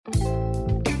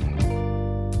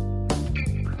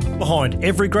behind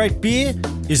every great beer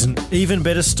is an even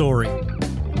better story.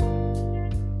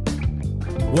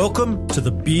 Welcome to the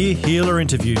Beer Healer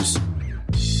Interviews.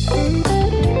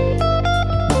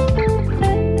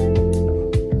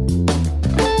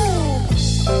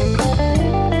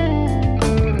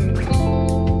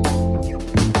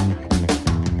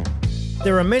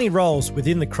 There are many roles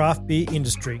within the craft beer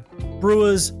industry.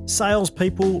 Brewers,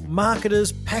 salespeople,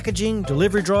 marketers, packaging,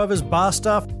 delivery drivers, bar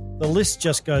staff, the list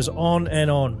just goes on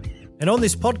and on. And on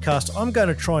this podcast, I'm going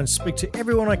to try and speak to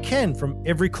everyone I can from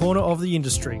every corner of the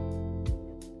industry.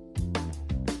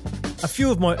 A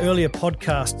few of my earlier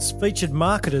podcasts featured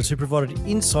marketers who provided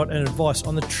insight and advice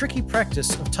on the tricky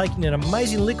practice of taking an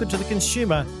amazing liquid to the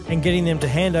consumer and getting them to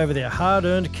hand over their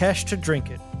hard-earned cash to drink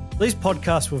it. These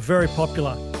podcasts were very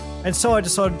popular. And so I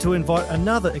decided to invite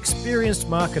another experienced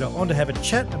marketer on to have a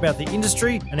chat about the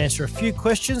industry and answer a few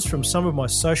questions from some of my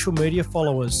social media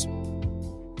followers.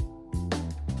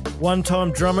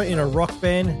 One-time drummer in a rock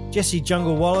band, Jessie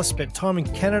Jungalwalla spent time in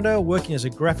Canada working as a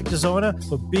graphic designer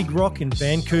for Big Rock in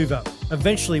Vancouver,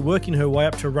 eventually working her way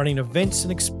up to running events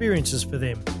and experiences for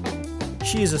them.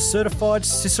 She is a certified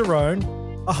Cicerone,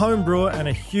 a home brewer and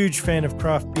a huge fan of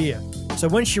craft beer. So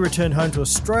when she returned home to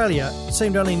Australia, it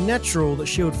seemed only natural that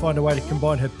she would find a way to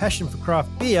combine her passion for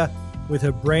craft beer with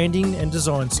her branding and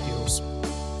design skills.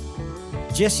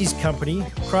 Jessie's company,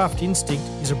 Craft Instinct,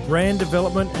 is a brand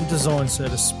development and design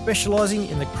service specialising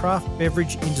in the craft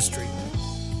beverage industry.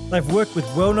 They've worked with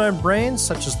well-known brands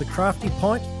such as the Crafty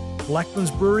Pint,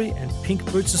 Blackman's Brewery and Pink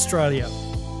Boots Australia.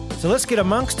 So let's get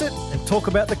amongst it and talk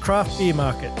about the craft beer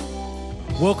market.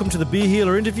 Welcome to the Beer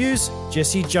Healer Interviews,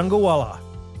 Jessie Jungalwalla.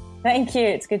 Thank you.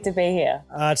 It's good to be here.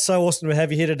 It's so awesome to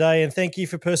have you here today, and thank you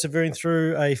for persevering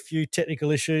through a few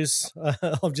technical issues.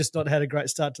 I've just not had a great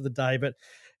start to the day, but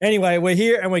anyway, we're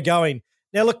here and we're going.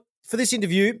 Now, look, for this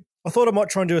interview, I thought I might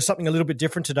try and do something a little bit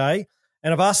different today,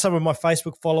 and I've asked some of my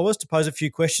Facebook followers to pose a few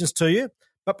questions to you.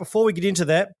 But before we get into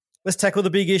that, let's tackle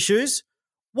the big issues.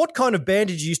 What kind of band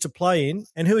did you used to play in,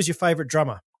 and who is your favourite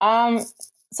drummer?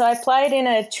 So I played in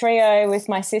a trio with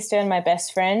my sister and my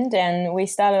best friend, and we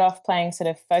started off playing sort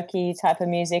of folky type of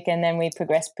music, and then we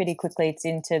progressed pretty quickly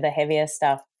into the heavier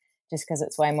stuff just because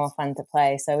it's way more fun to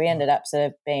play. So we ended up sort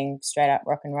of being straight up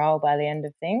rock and roll by the end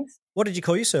of things. What did you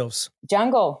call yourselves?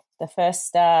 Jungle, the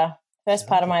first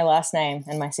part of my last name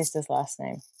and my sister's last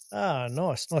name. Ah,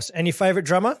 nice. And your favourite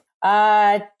drummer?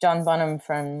 John Bonham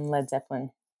from Led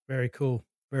Zeppelin. Very cool.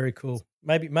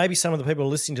 Maybe some of the people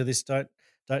listening to this don't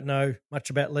know much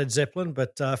about Led Zeppelin,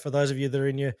 but for those of you that are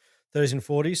in your 30s and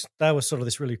 40s, they were sort of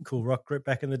this really cool rock group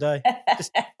back in the day.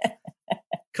 Just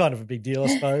kind of a big deal, I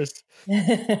suppose.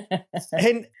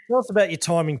 And tell us about your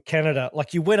time in Canada.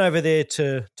 Like, you went over there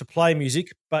to play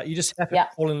music, but you just happened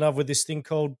to fall in love with this thing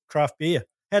called craft beer.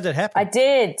 How did that happen? I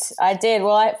did.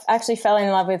 Well, I actually fell in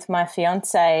love with my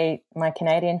fiance, my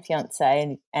Canadian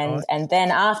fiance, and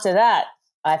then after that,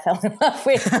 I fell in love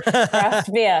with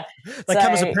craft beer. They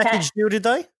come as a package deal, did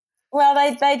they? Well,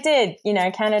 they did. You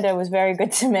know, Canada was very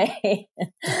good to me.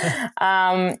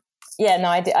 I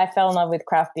fell in love with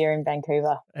craft beer in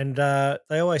Vancouver. And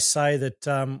they always say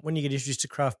that when you get introduced to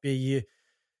craft beer,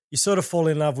 you sort of fall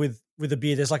in love with a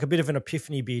beer. There's like a bit of an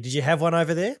epiphany beer. Did you have one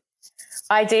over there?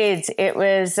 I did. It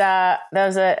was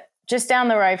just down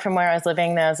the road from where I was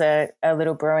living, there was a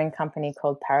little brewing company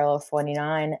called Parallel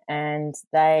 49, and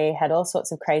they had all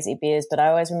sorts of crazy beers, but I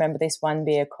always remember this one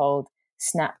beer called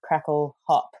Snap Crackle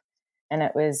Hop, and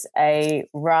it was a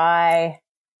rye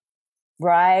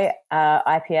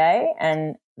IPA,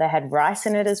 and they had rice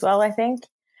in it as well, I think,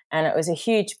 and it was a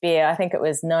huge beer. I think it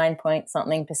was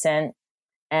 9-point-something%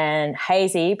 and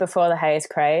hazy before the haze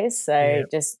craze, so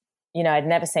just, you know, I'd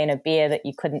never seen a beer that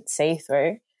you couldn't see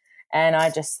through. And I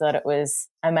just thought it was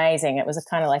amazing. It was a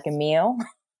kind of like a meal,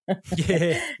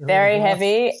 very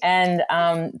heavy, and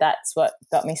that's what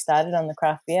got me started on the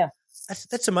craft beer.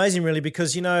 That's amazing, really,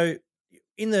 because, you know,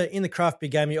 in the craft beer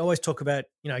game, you always talk about,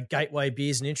 you know, gateway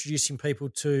beers and introducing people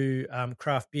to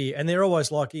craft beer, and they're always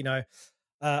like, you know,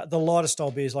 the lighter style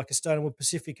beers like a Stonewood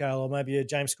Pacific Ale or maybe a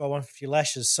James Sky 150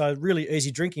 Lashes, so really easy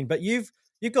drinking. But you've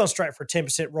gone straight for a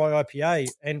 10% rye IPA,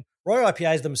 and rye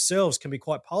IPAs themselves can be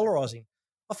quite polarising.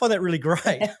 I find that really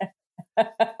great.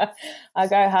 I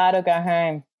go hard or go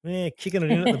home. Yeah, kicking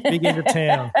it in at the big end of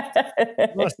town.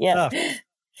 Nice stuff.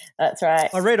 That's right.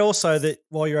 I read also that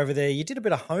while you're over there, you did a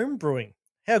bit of home brewing.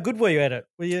 How good were you at it?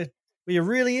 Were you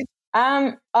really in?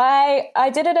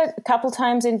 I did it a couple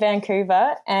times in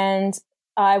Vancouver, and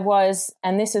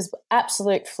this is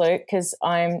absolute fluke because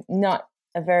I'm not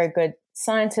a very good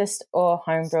scientist or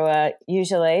home brewer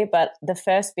usually, but the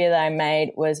first beer that I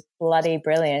made was bloody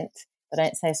brilliant. I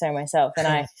don't say so myself. And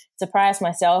I surprised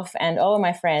myself and all of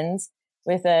my friends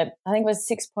with I think it was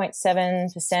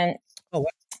 6.7%. Oh, wow.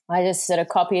 I just sort of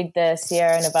copied the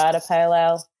Sierra Nevada Pale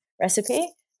Ale recipe,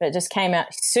 but it just came out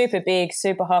super big,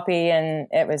 super hoppy, and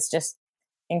it was just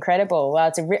incredible.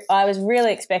 Well, I was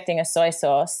really expecting a soy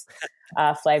sauce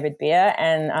flavoured beer,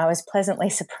 and I was pleasantly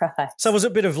surprised. So was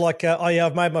it a bit of like, oh yeah,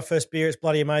 I've made my first beer, it's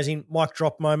bloody amazing, mic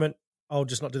drop moment, I'll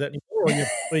just not do that anymore,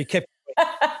 or you kept...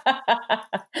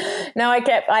 No,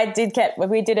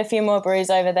 we did a few more brews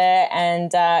over there,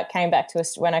 and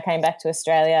when I came back to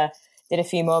Australia, did a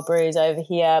few more brews over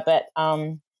here, but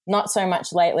not so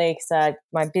much lately because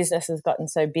my business has gotten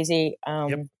so busy.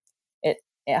 I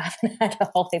haven't had a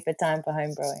whole heap of time for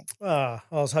home brewing. I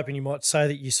was hoping you might say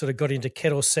that you sort of got into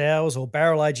kettle sours or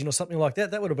barrel aging or something like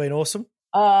that. That would have been awesome.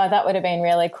 Oh, that would have been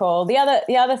really cool. The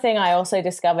other thing I also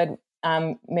discovered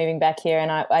moving back here, and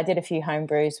I did a few home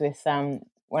brews with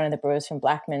one of the brewers from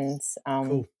Blackman's,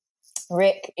 cool.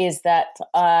 Rick, is that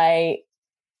my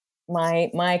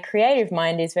creative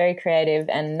mind is very creative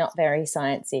and not very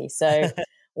sciencey. So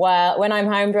when I'm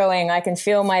home brewing, I can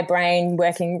feel my brain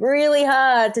working really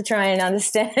hard to try and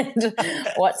understand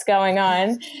what's going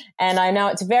on. And I know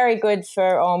it's very good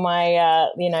for all my,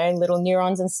 little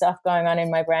neurons and stuff going on in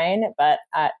my brain. But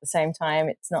at the same time,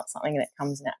 it's not something that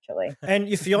comes naturally. And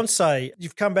your fiance,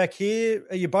 you've come back here.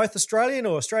 Are you both Australian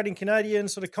or Australian-Canadian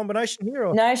sort of combination here?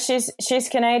 Or? No, she's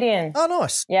Canadian. Oh,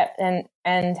 nice. Yep.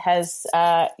 And has,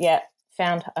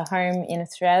 found a home in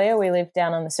Australia. We live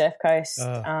down on the surf coast.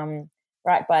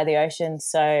 Right by the ocean.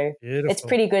 So beautiful. It's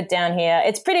pretty good down here.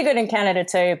 It's pretty good in Canada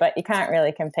too, but you can't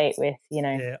really compete with,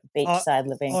 beachside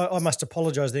living. I must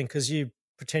apologise then because you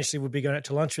potentially would be going out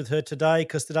to lunch with her today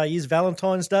because today is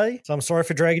Valentine's Day. So I'm sorry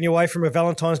for dragging you away from a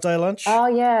Valentine's Day lunch. Oh,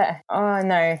 yeah. Oh,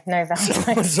 no Valentine's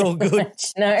It's all good. Lunch.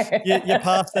 No. You're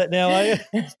past that now, are you?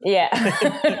 Yeah.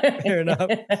 Fair enough.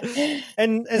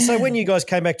 And so when you guys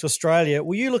came back to Australia,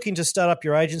 were you looking to start up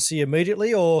your agency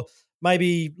immediately or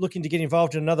maybe looking to get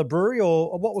involved in another brewery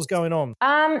or what was going on?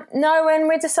 No, when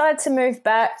we decided to move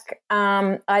back,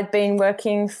 I'd been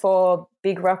working for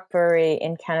Big Rock Brewery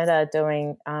in Canada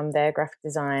doing their graphic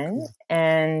design.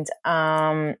 And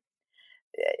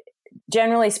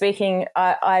generally speaking,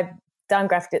 I've done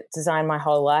graphic design my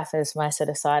whole life as my sort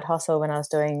of side hustle when I was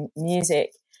doing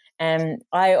music. And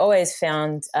I always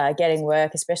found getting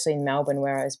work, especially in Melbourne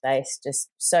where I was based,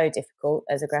 just so difficult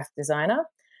as a graphic designer.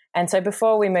 And so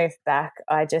before we moved back,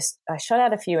 I shot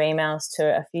out a few emails to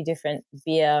a few different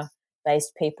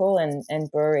beer-based people and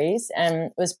breweries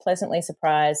and was pleasantly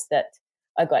surprised that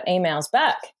I got emails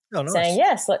back saying,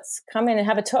 yes, let's come in and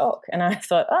have a talk. And I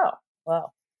thought, oh,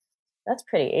 well, that's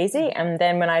pretty easy. And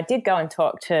then when I did go and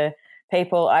talk to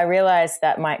people, I realized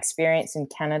that my experience in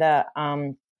Canada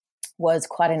was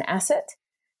quite an asset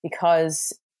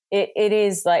because it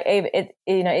is like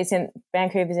it's in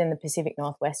Vancouver's in the Pacific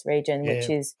Northwest region, which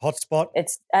is hot spot.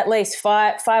 It's at least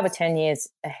 5 or 10 years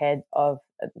ahead of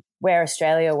where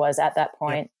Australia was at that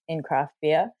point in craft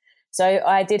beer. So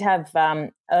I did have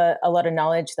a lot of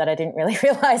knowledge that I didn't really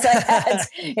realize I had,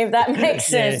 if that makes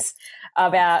sense,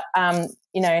 about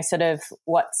sort of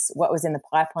what was in the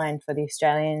pipeline for the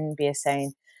Australian beer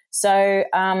scene. So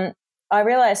I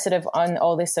realized sort of on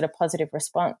all this sort of positive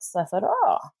response, I thought,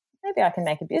 maybe I can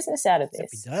make a business out of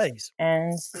this. Happy days.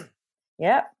 And,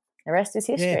 the rest is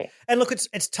history. Yeah. And look,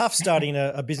 it's tough starting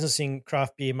a business in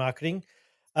craft beer marketing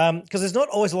because there's not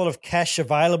always a lot of cash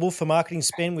available for marketing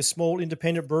spend with small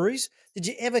independent breweries. Did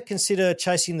you ever consider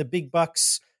chasing the big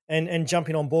bucks and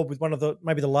jumping on board with one of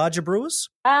maybe the larger brewers?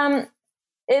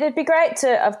 It'd be great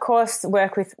to, of course,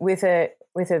 work with a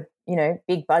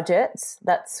big budgets.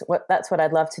 That's what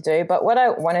I'd love to do. But what I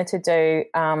wanted to do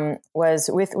was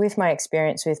with my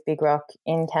experience with Big Rock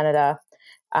in Canada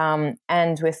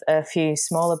and with a few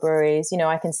smaller breweries,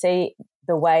 I can see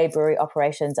the way brewery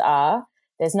operations are.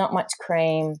 There's not much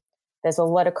cream. There's a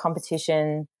lot of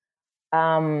competition.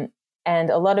 And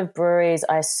a lot of breweries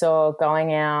I saw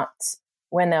going out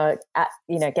when they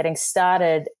were getting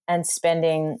started and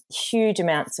spending huge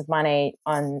amounts of money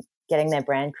on getting their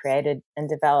brand created and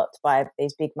developed by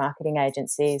these big marketing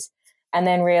agencies, and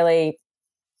then really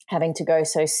having to go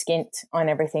so skint on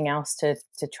everything else to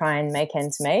try and make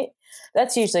ends meet.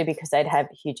 That's usually because they'd have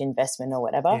a huge investment or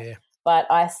whatever. Yeah. But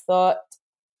I thought,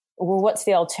 well, what's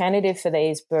the alternative for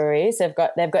these breweries? They've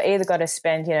either got to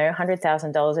spend,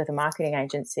 $100,000 with a marketing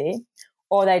agency,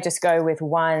 or they just go with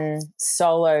one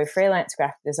solo freelance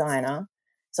graphic designer.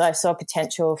 So I saw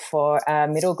potential for a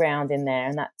middle ground in there,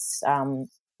 and that's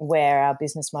where our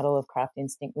business model of Craft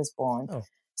Instinct was born. Oh.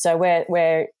 So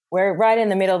we're right in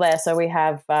the middle there. So we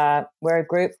have we're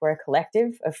a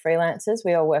collective of freelancers.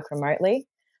 We all work remotely,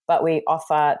 but we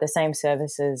offer the same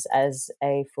services as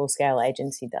a full-scale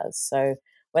agency does. So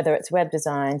whether it's web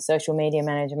design, social media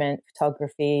management,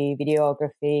 photography,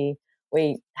 videography,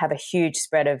 we have a huge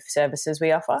spread of services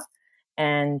we offer,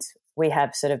 and we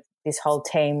have sort of this whole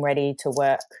team ready to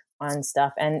work on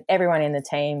stuff, and everyone in the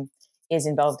team is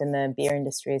involved in the beer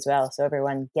industry as well. So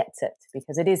everyone gets it,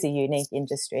 because it is a unique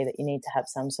industry that you need to have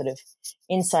some sort of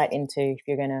insight into if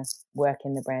you're going to work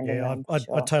in the branding. Yeah,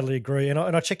 I totally agree. And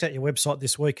I checked out your website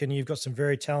this week, and you've got some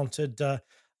very talented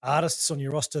artists on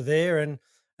your roster there, and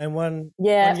one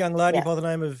young lady by the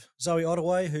name of Zoe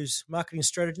Ottaway, who's marketing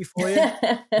strategy for you,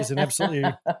 is an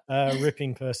absolutely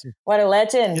ripping person. What a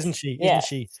legend. Isn't she? Yeah. Isn't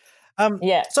she?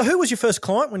 So who was your first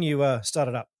client when you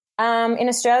started up? In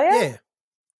Australia?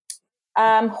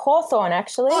 Yeah. Hawthorn,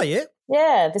 actually. Oh, yeah?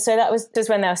 Yeah. So that was just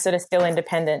when they were sort of still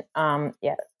independent.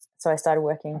 So I started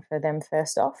working for them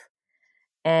first off.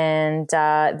 And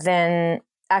then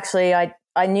actually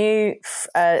I knew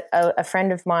a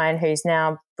friend of mine who's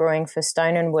now brewing for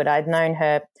Stone and Wood. I'd known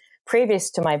her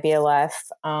previous to my beer life,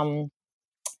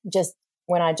 just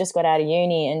when I just got out of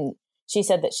uni, and she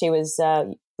said that she was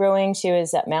brewing. She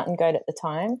was at Mountain Goat at the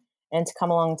time, and to come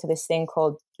along to this thing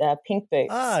called Pink Boots.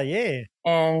 Ah, yeah.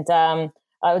 And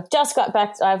I just got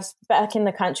back. I was back in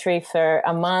the country for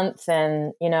a month,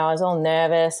 and, I was all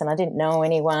nervous and I didn't know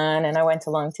anyone, and I went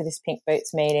along to this Pink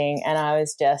Boots meeting, and I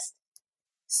was just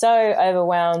so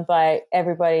overwhelmed by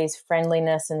everybody's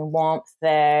friendliness and warmth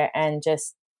there, and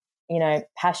just,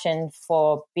 passion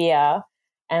for beer.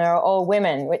 And they're all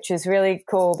women, which was really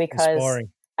cool, because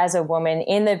Inspiring. As a woman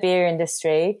in the beer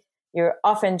industry, you're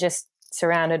often just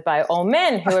surrounded by all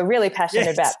men who are really passionate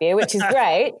Yes. about beer, which is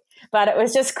great. But it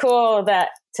was just cool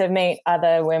to meet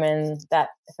other women that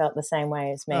felt the same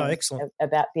way as me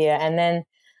about beer. And then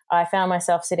I found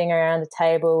myself sitting around the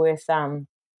table with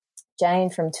Jane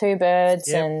from Two Birds,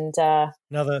 and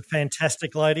another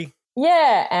fantastic lady.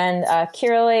 Yeah, and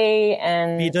Kiralee,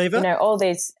 and Beer Diva. All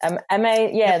these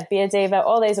Beer Diva,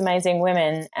 all these amazing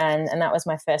women, and that was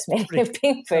my first meeting of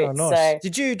Pink Boots. Oh, nice. So,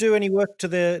 did you do any work to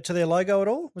their logo at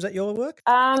all? Was that your work?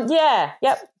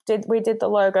 We did the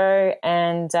logo,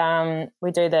 and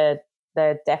we do the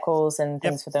decals and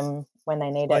things for them when they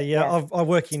need it. Yeah, I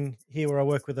work in here where I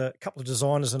work with a couple of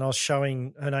designers, and I was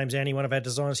showing, her name's Annie, one of our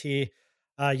designers here,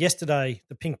 yesterday,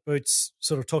 the Pink Boots,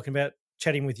 sort of talking about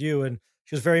chatting with you, and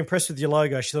she was very impressed with your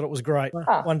logo. She thought it was great.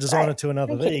 Oh, one designer great. To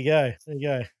another. There you go.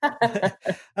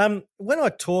 When I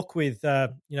talk with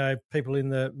people in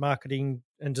the marketing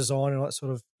and design and that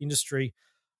sort of industry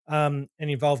and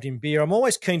involved in beer, I'm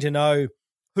always keen to know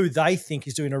who they think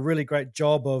is doing a really great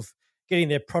job of getting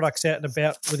their products out and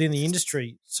about within the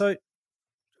industry. So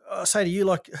I say to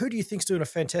you, who do you think is doing a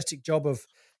fantastic job of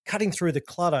cutting through the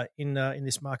clutter in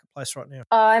this marketplace right now?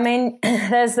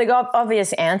 There's the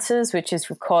obvious answers, which is,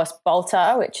 of course,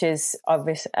 Bolter, which is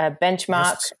obvious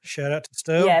benchmark. Yes, shout out to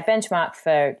Sterl. Yeah, benchmark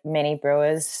for many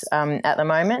brewers at the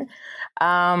moment.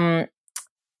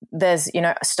 There's,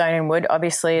 Stone and Wood,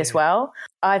 obviously, as well.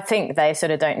 I think they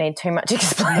sort of don't need too much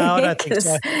explaining. No, I don't think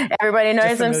so. Everybody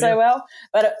knows them so well.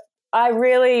 But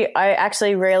I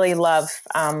actually really love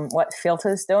what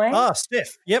Filter's doing. Oh,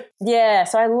 Steph, yep. Yeah,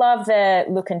 so I love their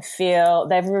look and feel.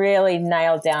 They've really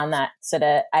nailed down that sort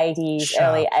of 80s,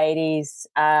 early 80s,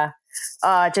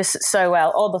 just so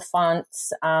well. All the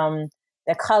fonts,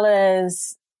 their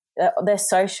colours, their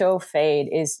social feed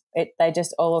they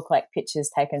just all look like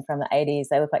pictures taken from the 80s.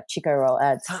 They look like Chico Roll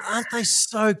ads. Aren't they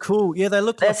so cool? Yeah,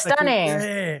 they're stunning.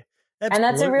 Yeah. Absolutely.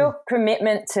 And that's a real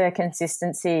commitment to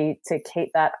consistency to keep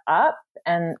that up,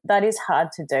 and that is hard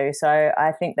to do. So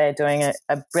I think they're doing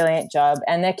a brilliant job,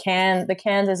 and the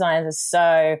can designs are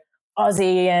so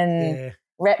Aussie and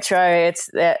retro.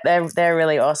 They're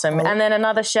really awesome. And then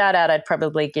another shout out I'd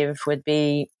probably give would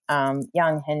be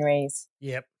Young Henry's.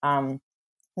 Yep.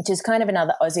 Which is kind of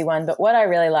another Aussie one. But what I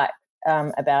really like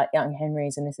about Young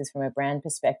Henry's, and this is from a brand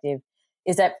perspective,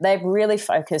 is that they've really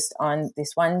focused on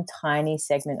this one tiny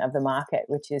segment of the market,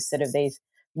 which is sort of these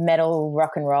metal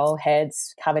rock and roll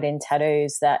heads covered in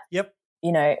tattoos that,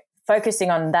 focusing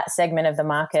on that segment of the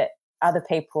market, other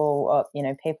people or,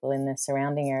 people in the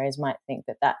surrounding areas might think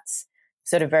that that's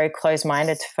sort of very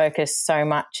close-minded to focus so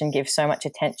much and give so much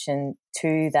attention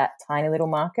to that tiny little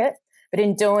market. But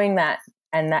in doing that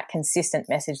and that consistent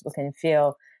message, look and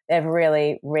feel, they've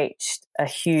really reached a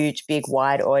huge, big,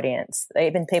 wide audience.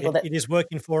 Even people it is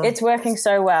working for them. It's working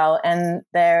so well, and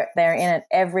they're in at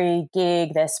every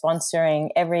gig. They're sponsoring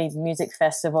every music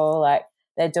festival. Like,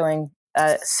 they're doing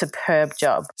a superb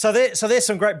job. So there's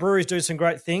some great breweries doing some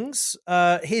great things.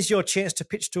 Here's your chance to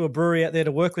pitch to a brewery out there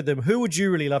to work with them. Who would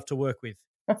you really love to work with?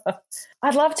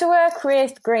 I'd love to work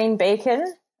with Green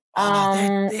Beacon.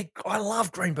 I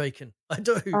love Green Beacon. I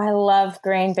do. I love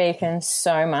Green Beacon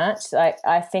so much. Like,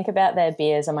 I think about their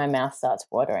beers and my mouth starts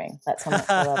watering. That's how much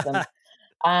I love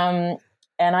them.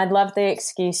 And I'd love the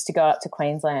excuse to go up to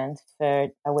Queensland for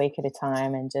a week at a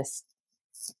time and just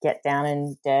get down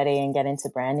and dirty and get into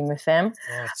branding with them.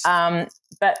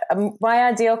 But my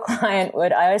ideal client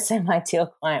I always say my ideal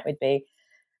client would be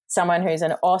someone who's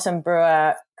an awesome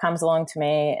brewer, comes along to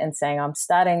me and saying, I'm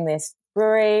starting this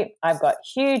brewery. I've got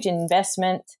huge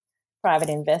private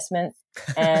investment,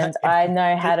 and I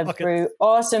know how to brew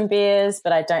awesome beers,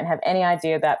 but I don't have any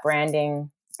idea about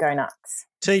branding. Go nuts.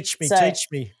 Teach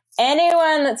me.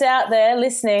 Anyone that's out there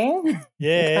listening, come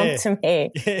to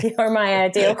me. Yeah. You're my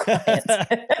ideal client.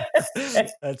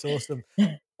 That's awesome.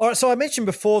 All right, so I mentioned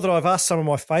before that I've asked some of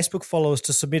my Facebook followers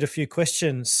to submit a few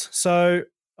questions. So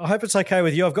I hope it's okay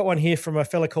with you. I've got one here from a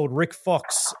fella called Rick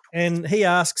Fox, and he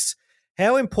asks,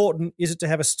 how important is it to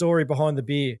have a story behind the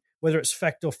beer, whether it's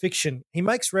fact or fiction? He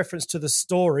makes reference to the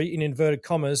story, in inverted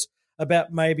commas,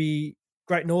 about maybe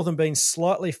Great Northern being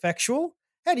slightly factual.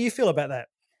 How do you feel about that?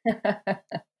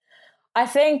 I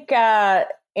think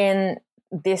in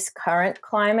this current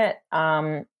climate,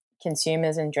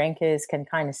 consumers and drinkers can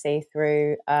kind of see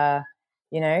through, a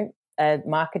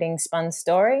marketing spun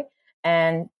story,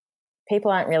 and people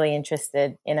aren't really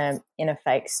interested in a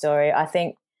fake story. I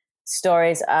think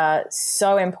stories are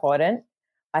so important.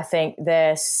 I think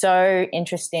they're so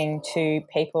interesting to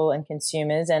people and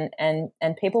consumers,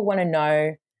 and people want to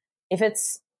know if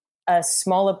it's a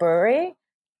smaller brewery.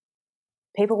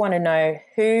 People want to know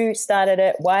who started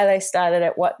it, why they started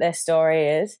it, what their story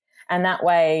is, and that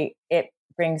way it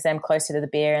brings them closer to the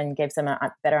beer and gives them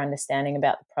a better understanding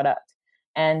about the product.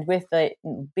 And with the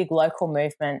big local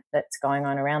movement that's going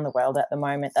on around the world at the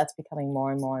moment, that's becoming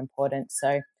more and more important.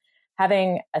 So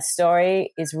having a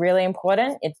story is really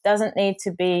important. It doesn't need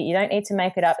to be, you don't need to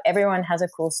make it up. Everyone has a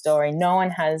cool story. No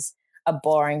one has a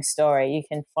boring story. You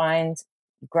can find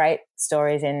great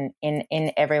stories in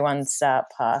everyone's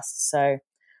past. So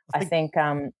I think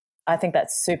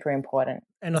that's super important,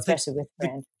 and especially with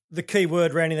brand. The key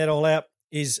word rounding that all out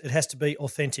is it has to be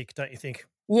authentic, don't you think?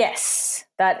 Yes,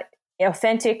 that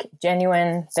authentic,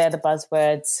 genuine, they're the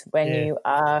buzzwords when you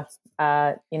are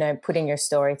putting your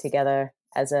story together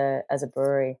as a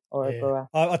brewery or a brewer.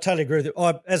 I totally agree with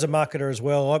you. As a marketer as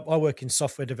well, I work in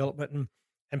software development,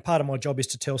 and part of my job is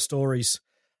to tell stories,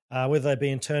 whether they be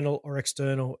internal or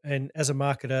external. And as a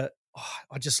marketer,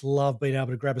 I just love being able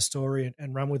to grab a story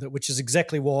and run with it, which is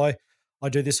exactly why I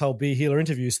do this whole Beer Healer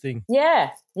interviews thing. Yeah.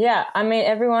 I mean,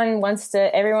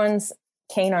 everyone's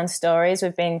keen on stories.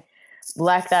 We've been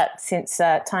like that since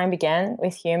time began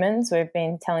with humans. We've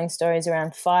been telling stories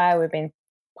around fire. We've been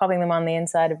popping them on the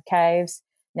inside of caves.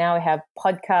 Now we have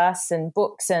podcasts and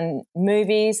books and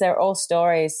movies. They're all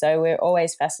stories. So we're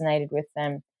always fascinated with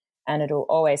them, and it'll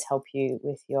always help you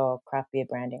with your craft beer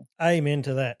branding. Amen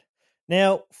to that.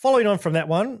 Now, following on from that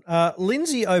one,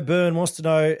 Lindsay O'Byrne wants to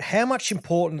know how much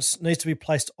importance needs to be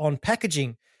placed on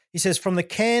packaging. He says, from the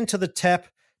can to the tap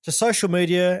to social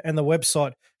media and the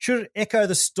website, should it echo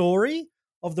the story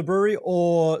of the brewery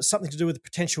or something to do with the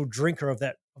potential drinker of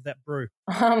that brew?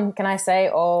 Can I say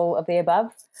all of the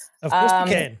above? Of course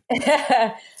you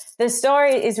can. The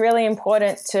story is really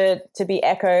important to be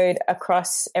echoed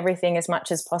across everything as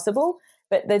much as possible,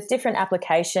 but the different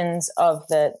applications of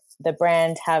the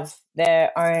brand have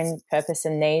their own purpose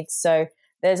and needs. So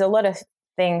there's a lot of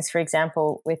things, for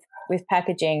example, with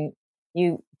packaging,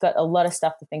 you got a lot of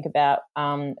stuff to think about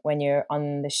when you're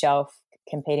on the shelf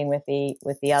competing with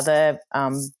the other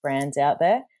brands out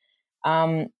there.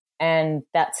 And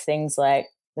that's things like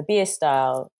the beer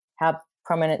style, how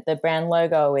prominent the brand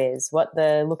logo is, what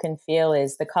the look and feel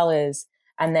is, the colors,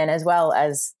 and then as well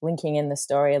as linking in the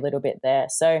story a little bit there.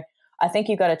 So I think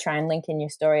you've got to try and link in your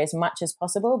story as much as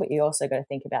possible, but you also got to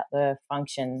think about the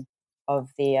function of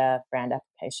the brand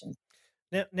application.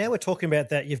 Now we're talking about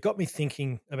that. You've got me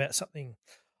thinking about something.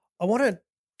 I want to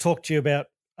talk to you about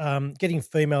getting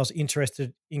females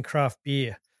interested in craft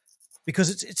beer,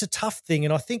 because it's a tough thing,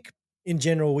 and I think in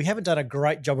general we haven't done a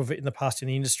great job of it in the past in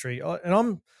the industry.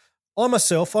 I'm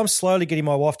slowly getting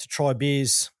my wife to try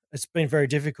beers. It's been very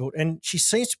difficult, and she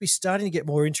seems to be starting to get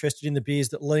more interested in the beers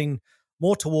that lean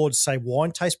more towards, say,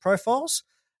 wine taste profiles.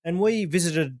 And we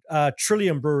visited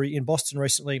Trillium Brewery in Boston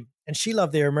recently, and she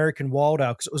loved their American Wild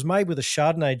Ale because it was made with a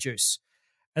Chardonnay juice.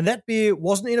 And that beer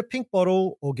wasn't in a pink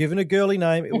bottle or given a girly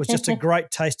name. It was just a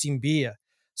great tasting beer.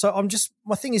 So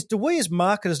my thing is, do we as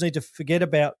marketers need to forget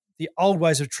about the old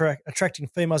ways of attracting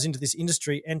females into this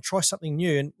industry and try something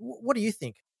new? And what do you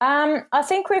think? I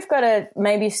think we've got to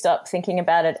maybe stop thinking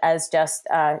about it as just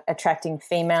attracting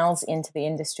females into the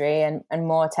industry and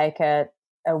more take a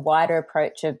wider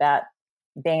approach about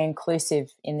being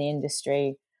inclusive in the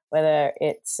industry, whether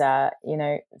it's,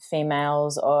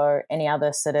 females or any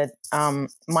other sort of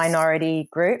minority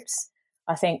groups.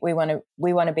 I think we want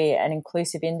to be an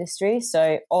inclusive industry.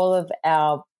 So all of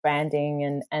our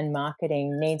branding and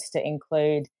marketing needs to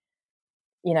include,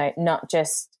 not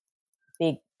just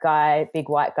big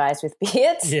white guys with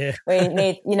beards. Yeah. we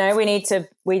need to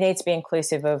be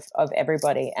inclusive of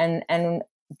everybody. And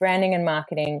branding and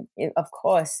marketing, of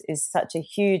course, is such a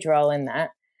huge role in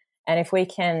that. And if we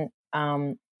can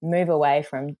move away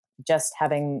from just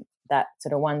having that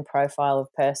sort of one profile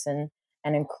of person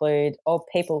and include all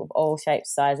people of all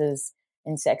shapes, sizes,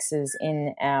 and sexes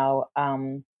in our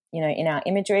in our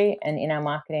imagery and in our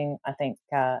marketing, I think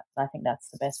that's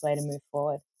the best way to move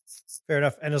forward. Fair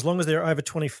enough. And as long as they're over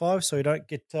 25, so you don't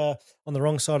get on the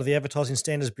wrong side of the Advertising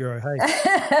Standards Bureau, hey?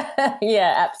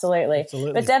 Yeah, absolutely.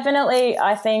 But definitely,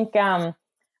 I think the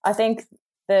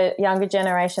younger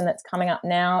generation that's coming up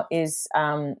now is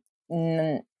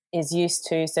used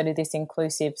to sort of this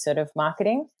inclusive sort of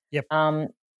marketing. Yep.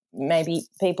 Maybe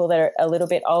people that are a little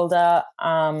bit older,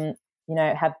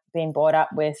 have been brought up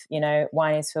with,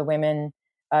 wine is for women,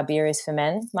 beer is for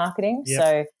men marketing. Yep.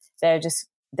 So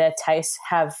their tastes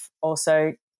have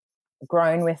also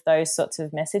grown with those sorts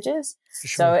of messages.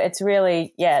 Sure. So it's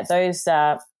really, there's those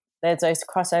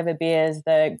crossover beers,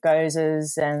 the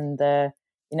Gozes and the,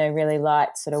 really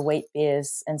light sort of wheat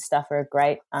beers and stuff are a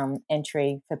great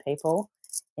entry for people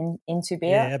into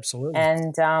beer. Yeah, absolutely.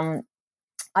 And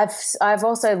I've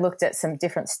also looked at some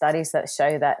different studies that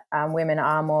show that women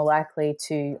are more likely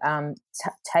to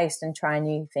taste and try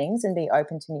new things and be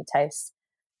open to new tastes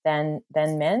than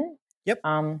men. Yep.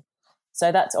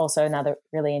 So that's also another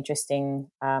really interesting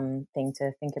thing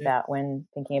to think about when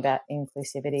thinking about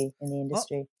inclusivity in the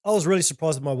industry. I was really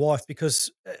surprised with my wife because,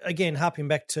 again, harping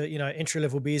back to,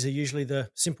 entry-level beers are usually the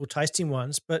simple tasting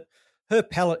ones, but her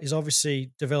palate is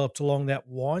obviously developed along that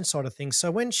wine side of things. So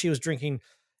when she was drinking,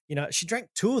 she drank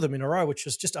 2 of them in a row, which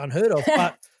was just unheard of.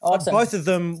 But awesome. Both of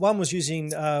them, one was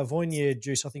using Voinier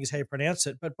juice, I think is how you pronounce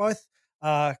it, but both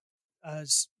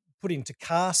put into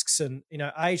casks and,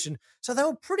 aged. And so they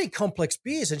were pretty complex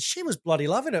beers and she was bloody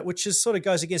loving it, which is sort of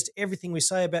goes against everything we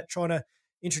say about trying to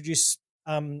introduce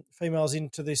females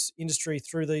into this industry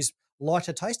through these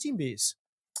lighter tasting beers.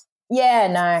 Yeah,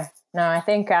 no, I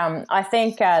think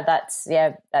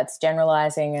that's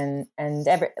generalizing and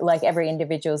every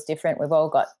individual is different. We've all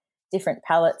got different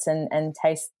palates and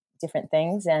taste different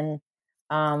things. And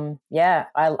I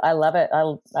love it.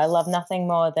 I love nothing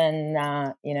more than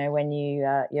when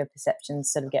your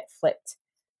perceptions sort of get flipped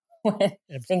when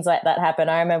things like that happen.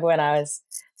 I remember when I was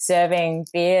serving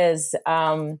beers,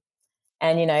 and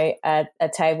a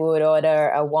table would order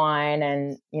a wine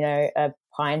and a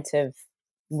pint of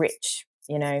rich,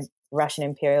 Russian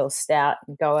Imperial Stout,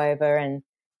 and go over and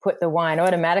put the wine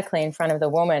automatically in front of the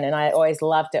woman. And I always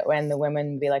loved it when the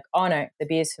women would be like, "Oh no, the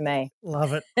beer's for me."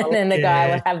 Love it. And then the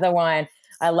guy would have the wine.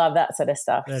 I love that sort of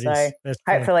stuff.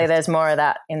 Hopefully there's more of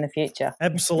that in the future.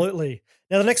 Absolutely.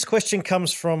 Now, the next question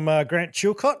comes from Grant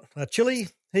Chilcott, Chili.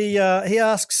 He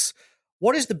asks,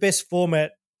 what is the best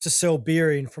format to sell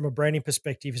beer in from a branding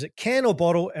perspective? Is it can or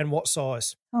bottle, and what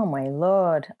size? Oh, my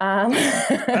Lord.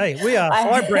 Hey, we are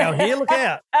highbrow here. Look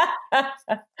out.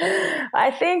 I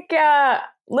think,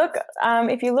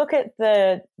 if you look at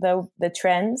the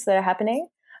trends that are happening,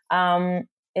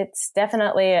 it's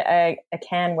definitely a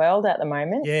can world at the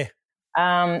moment. Yeah.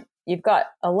 You've got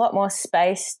a lot more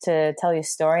space to tell your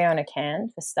story on a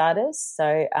can, for starters.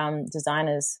 So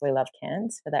designers, we love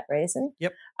cans for that reason.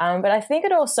 Yep. But I think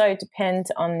it also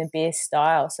depends on the beer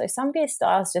style. So some beer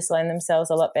styles just lend themselves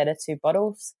a lot better to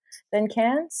bottles than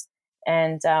cans,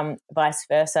 and vice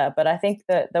versa. But I think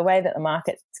the way that the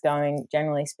market's going,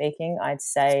 generally speaking, I'd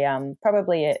say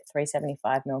probably at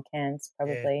 375ml cans,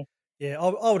 probably. Yeah,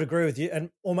 I would agree with you,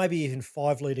 or maybe even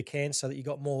 5 litre cans so that you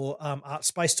got more art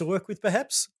space to work with,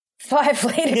 perhaps. 5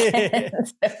 litre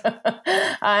cans.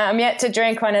 I'm yet to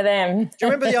drink one of them. Do you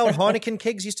remember the old Heineken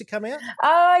kegs used to come out?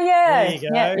 Oh, yeah. There you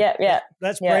go. Yeah.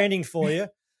 That's branding for you.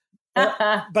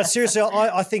 But seriously,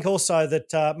 I think also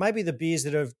that maybe the beers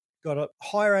that have got a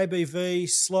higher ABV,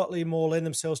 slightly more lend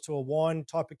themselves to a wine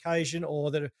type occasion,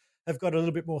 or that have got a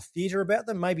little bit more theatre about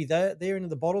them, maybe they're into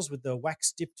the bottles with the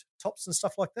wax-dipped tops and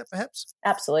stuff like that, perhaps?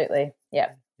 Absolutely.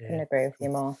 Yeah. Couldn't agree with you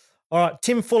more. All right,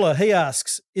 Tim Fuller, he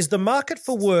asks, is the market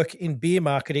for work in beer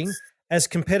marketing as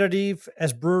competitive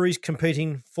as breweries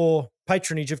competing for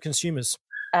patronage of consumers?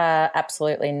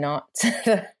 Absolutely not.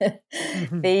 The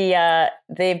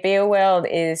beer world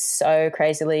is so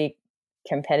crazily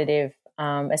competitive,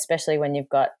 especially when you've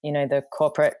got, the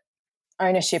corporate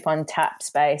ownership on tap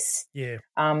space. Yeah.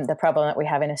 The problem that we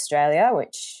have in Australia,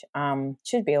 which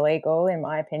should be illegal in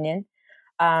my opinion.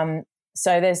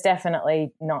 So there's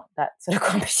definitely not that sort of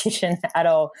competition at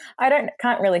all.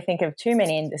 Can't really think of too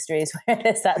many industries where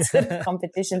there's that sort of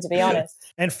competition, to be honest.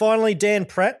 And finally, Dan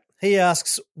Pratt, he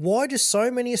asks, why do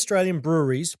so many Australian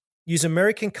breweries use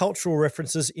American cultural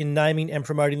references in naming and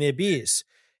promoting their beers?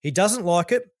 He doesn't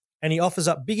like it, and he offers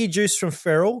up Biggie Juice from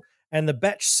Feral and the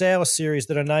Batch Sour series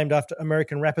that are named after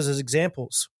American rappers as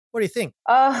examples. What do you think?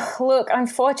 Look,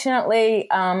 unfortunately,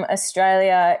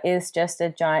 Australia is just a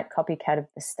giant copycat of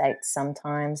the States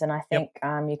sometimes, and I think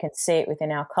you can see it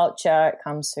within our culture. It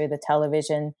comes through the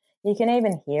television. You can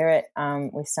even hear it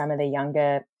with some of the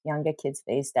younger kids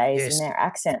these days in their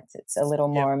accents. It's a little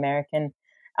more American.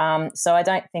 So I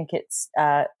don't think it's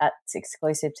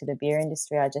exclusive to the beer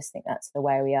industry. I just think that's the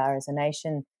way we are as a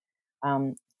nation,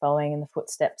 following in the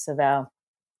footsteps of our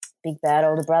big bad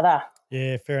older brother.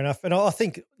 Yeah, fair enough. And I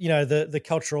think, the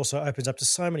culture also opens up to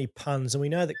so many puns, and we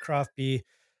know that craft beer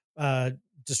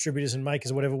distributors and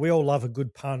makers or whatever, we all love a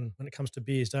good pun when it comes to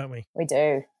beers, don't we? We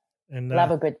do. And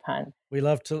love a good pun. We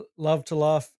love to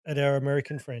laugh at our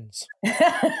American friends.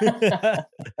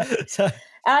 So,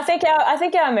 I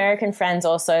think our American friends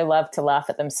also love to laugh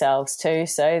at themselves too.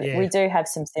 So we do have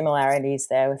some similarities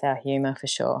there with our humour for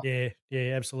sure. Yeah,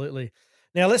 absolutely.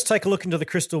 Now let's take a look into the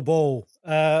crystal ball.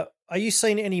 Are you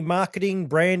seeing any marketing,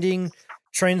 branding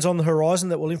trends on the horizon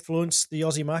that will influence the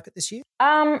Aussie market this year?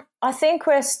 I think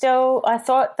I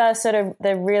thought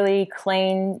the really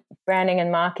clean branding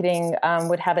and marketing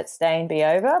would have its day and be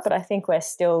over, but I think we're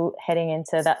still heading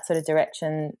into that sort of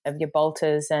direction of your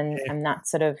Bolters and that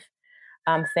sort of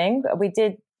thing. But we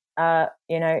did,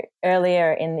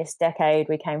 earlier in this decade,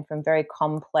 we came from very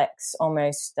complex,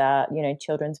 almost,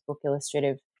 children's book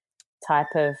illustrative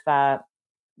type of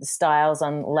styles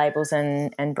on labels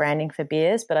and branding for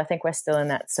beers, but I think we're still in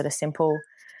that sort of simple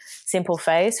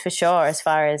phase for sure as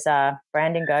far as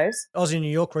branding goes. I was in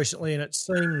New York recently, and it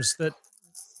seems that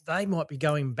they might be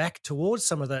going back towards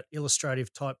some of that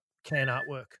illustrative type can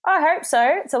artwork. I hope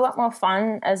so. It's a lot more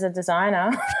fun as a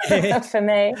designer for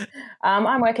me.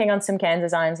 I'm working on some can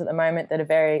designs at the moment that are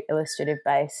very illustrative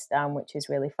based, which is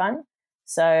really fun.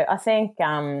 So I think,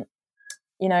 I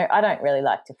don't really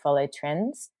like to follow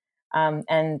trends.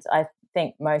 And I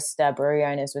think most brewery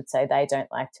owners would say they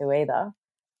don't like to either.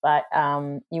 But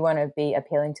you want to be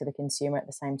appealing to the consumer at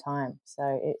the same time.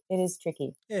 So it is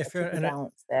tricky. Yeah, fair enough.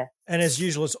 Balance there. And as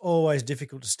usual, it's always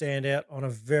difficult to stand out on a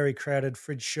very crowded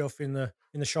fridge shelf in the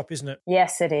shop, isn't it?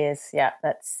 Yes, it is. Yeah,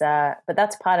 but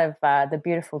that's part of the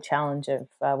beautiful challenge of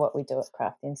what we do at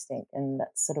Craft Instinct, and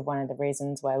that's sort of one of the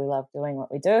reasons why we love doing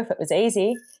what we do. If it was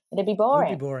easy, it'd be boring.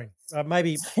 It'd be boring.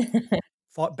 Maybe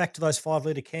back to those 5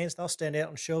 litre cans; they'll stand out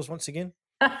on shelves once again.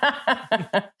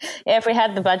 Yeah, if we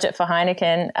had the budget for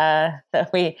Heineken,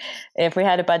 if we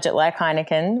had a budget like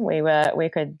Heineken, we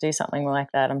could do something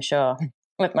like that, I'm sure.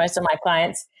 With most of my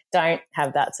clients don't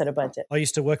have that sort of budget. I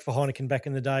used to work for Heineken back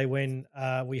in the day when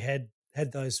we had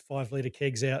those 5 litre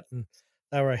kegs out, and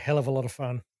they were a hell of a lot of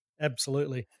fun.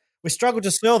 Absolutely. We struggled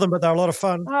to sell them, but they were a lot of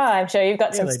fun. Oh, I'm sure you've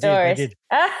got some stories. They did.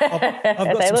 I've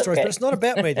got some stories, but it's not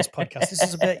about me, this podcast. This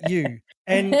is about you.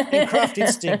 And in Craft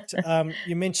Instinct,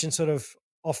 you mentioned sort of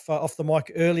off the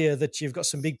mic earlier that you've got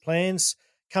some big plans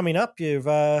coming up. You've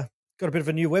got a bit of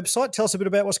a new website. Tell us a bit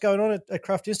about what's going on at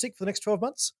Craft Instinct for the next 12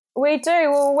 months. We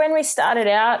do. Well, when we started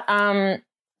out,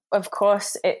 of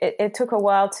course, it took a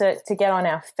while to get on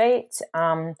our feet.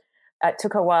 It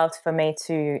took a while for me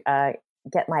to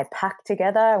get my pack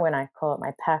together. When I call it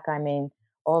my pack, I mean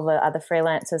all the other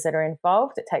freelancers that are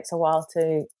involved. It takes a while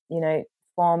to,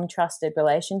 form trusted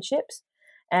relationships.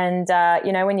 And,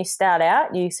 when you start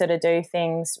out, you sort of do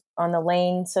things on the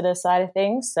lean sort of side of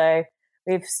things. So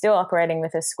we're still operating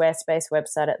with a Squarespace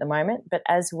website at the moment. But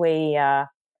as we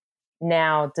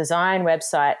now design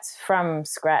websites from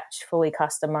scratch, fully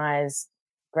customized,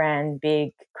 grand,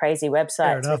 big, crazy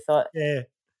websites, we thought,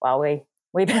 well,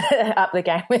 we better up the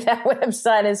game with our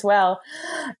website as well.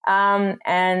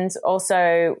 And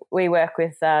also we work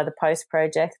with the Post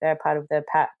Project. They're part of the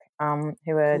pack,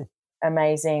 who are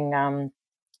amazing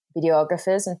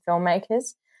videographers and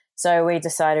filmmakers. So we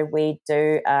decided we'd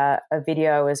do a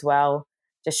video as well,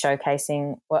 just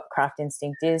showcasing what Craft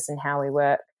Instinct is and how we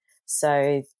work.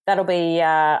 So that'll be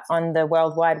on the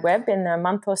World Wide Web in a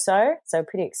month or so. So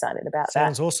pretty excited about that.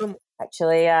 Sounds awesome.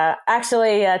 Actually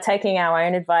taking our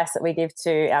own advice that we give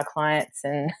to our clients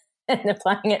and and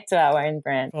applying it to our own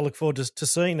brand. I look forward to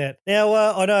seeing that. Now,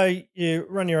 I know you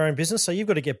run your own business, so you've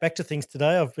got to get back to things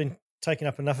today. I've been taking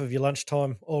up enough of your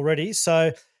lunchtime already.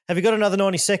 So have you got another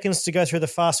 90 seconds to go through the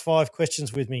fast 5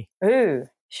 questions with me? Ooh,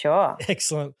 sure.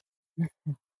 Excellent.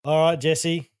 All right,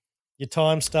 Jessie, your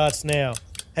time starts now.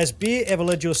 Has beer ever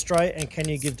led you astray, and can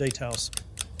you give details?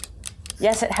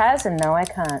 Yes, it has, and no, I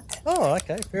can't. Oh,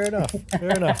 okay. Fair enough. Fair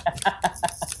enough.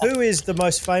 Who is the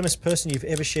most famous person you've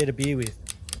ever shared a beer with?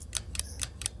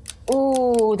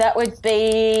 Ooh, that would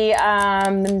be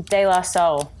De La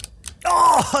Soul.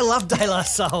 Oh, I love De La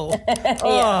Soul.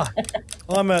 Oh,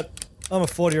 I'm a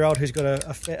 40-year-old who's got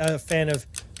a fan of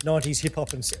 90s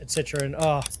hip-hop and et cetera, and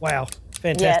oh, wow,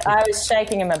 fantastic. Yeah, I was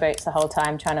shaking in my boots the whole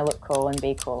time trying to look cool and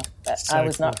be cool, but So I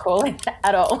was cool. not cool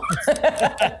at all.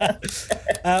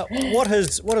 What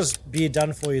has beer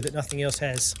done for you that nothing else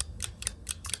has?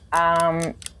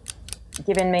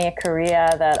 Given me a career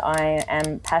that I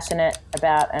am passionate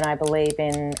about and I believe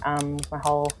in with my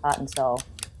whole heart and soul.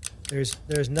 There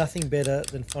is nothing better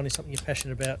than finding something you're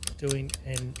passionate about doing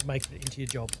and making it into your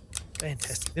job.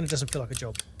 Fantastic. Then it doesn't feel like a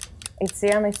job. It's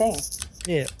the only thing.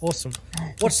 Yeah, awesome.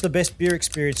 What's the best beer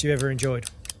experience you've ever enjoyed?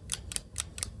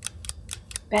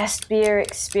 Best beer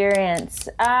experience.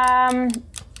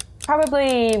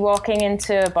 Probably walking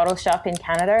into a bottle shop in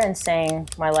Canada and seeing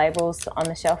my labels on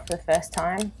the shelf for the first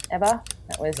time ever.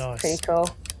 That was pretty cool.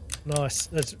 Nice.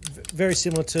 That's very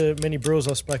similar to many brewers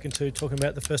I've spoken to talking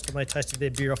about the first time they tasted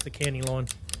their beer off the canning line.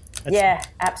 Yeah,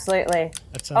 absolutely.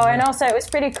 And also it was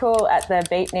pretty cool at the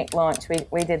Beatnik launch.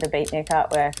 We did the Beatnik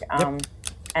artwork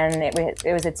and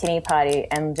it was a tinny party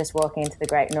and just walking into the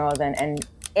Great Northern and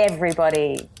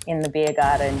everybody in the beer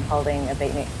garden holding a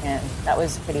Beatnik can. That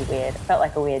was pretty weird. It felt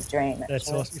like a weird dream. Actually.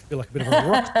 That's awesome. You feel like a bit of a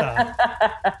rock star.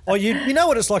 Well, you know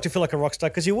what it's like to feel like a rock star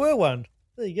because you were one.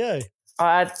 There you go.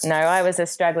 No, I was a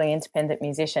struggling independent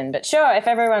musician. But sure, if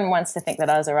everyone wants to think that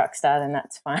I was a rock star, then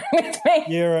that's fine with me.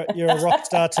 You're a rock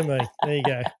star to me. There you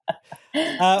go.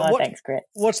 Thanks, Chris.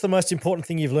 What's the most important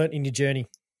thing you've learnt in your journey?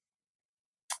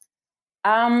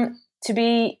 To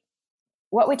be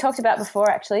what we talked about before,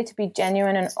 actually, to be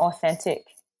genuine and authentic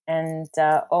and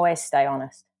always stay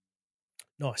honest.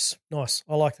 Nice.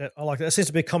 I like that. It seems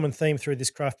to be a common theme through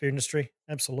this craft beer industry.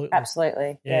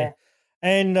 Absolutely. Yeah.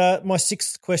 And my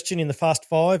 6th question in the Fast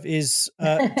 5 is,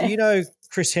 do you know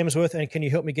Chris Hemsworth, and can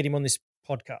you help me get him on this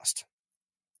podcast?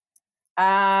 No,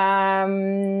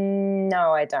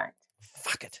 I don't.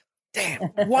 Fuck it. Damn.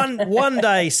 One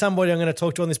day somebody I'm going to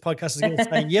talk to on this podcast is going to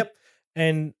say, yep,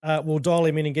 and we'll dial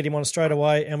him in and get him on straight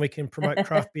away and we can promote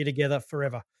craft beer together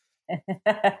forever.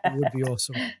 It would be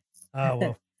awesome.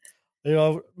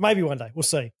 Well, maybe one day. We'll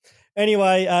see.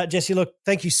 Anyway, Jessie, look,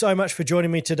 thank you so much for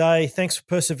joining me today. Thanks for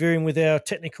persevering with our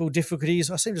technical difficulties.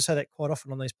 I seem to say that quite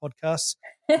often on these podcasts.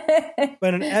 It's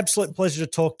been an absolute pleasure to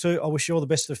talk to. I wish you all the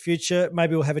best for the future.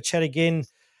 Maybe we'll have a chat again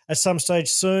at some stage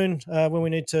soon when we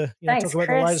need to talk about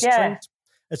the latest trends.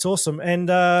 It's awesome. And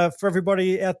for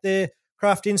everybody out there,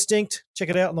 Craft Instinct, check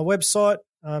it out on the website.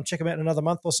 Check them out in another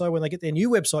month or so when they get their new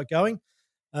website going.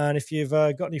 And if you've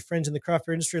got any friends in the craft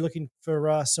beer industry looking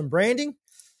for some branding,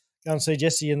 go and see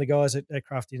Jessie and the guys at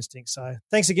Craft Instinct. So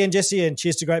thanks again, Jessie, and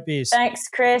cheers to great beers. Thanks,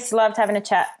 Chris. Loved having a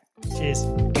chat. Cheers.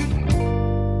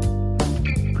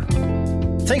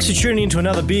 Thanks for tuning in to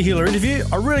another Beer Healer interview.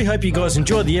 I really hope you guys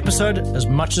enjoyed the episode as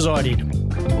much as I did.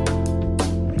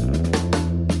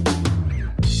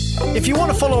 If you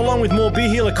want to follow along with more Beer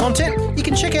Healer content, you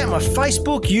can check out my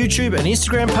Facebook, YouTube and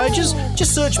Instagram pages.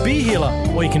 Just search Beer Healer,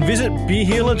 or you can visit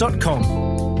beerhealer.com.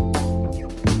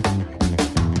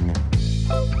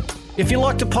 If you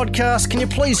like the podcast, can you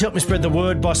please help me spread the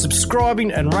word by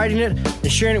subscribing and rating it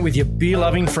and sharing it with your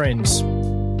beer-loving friends?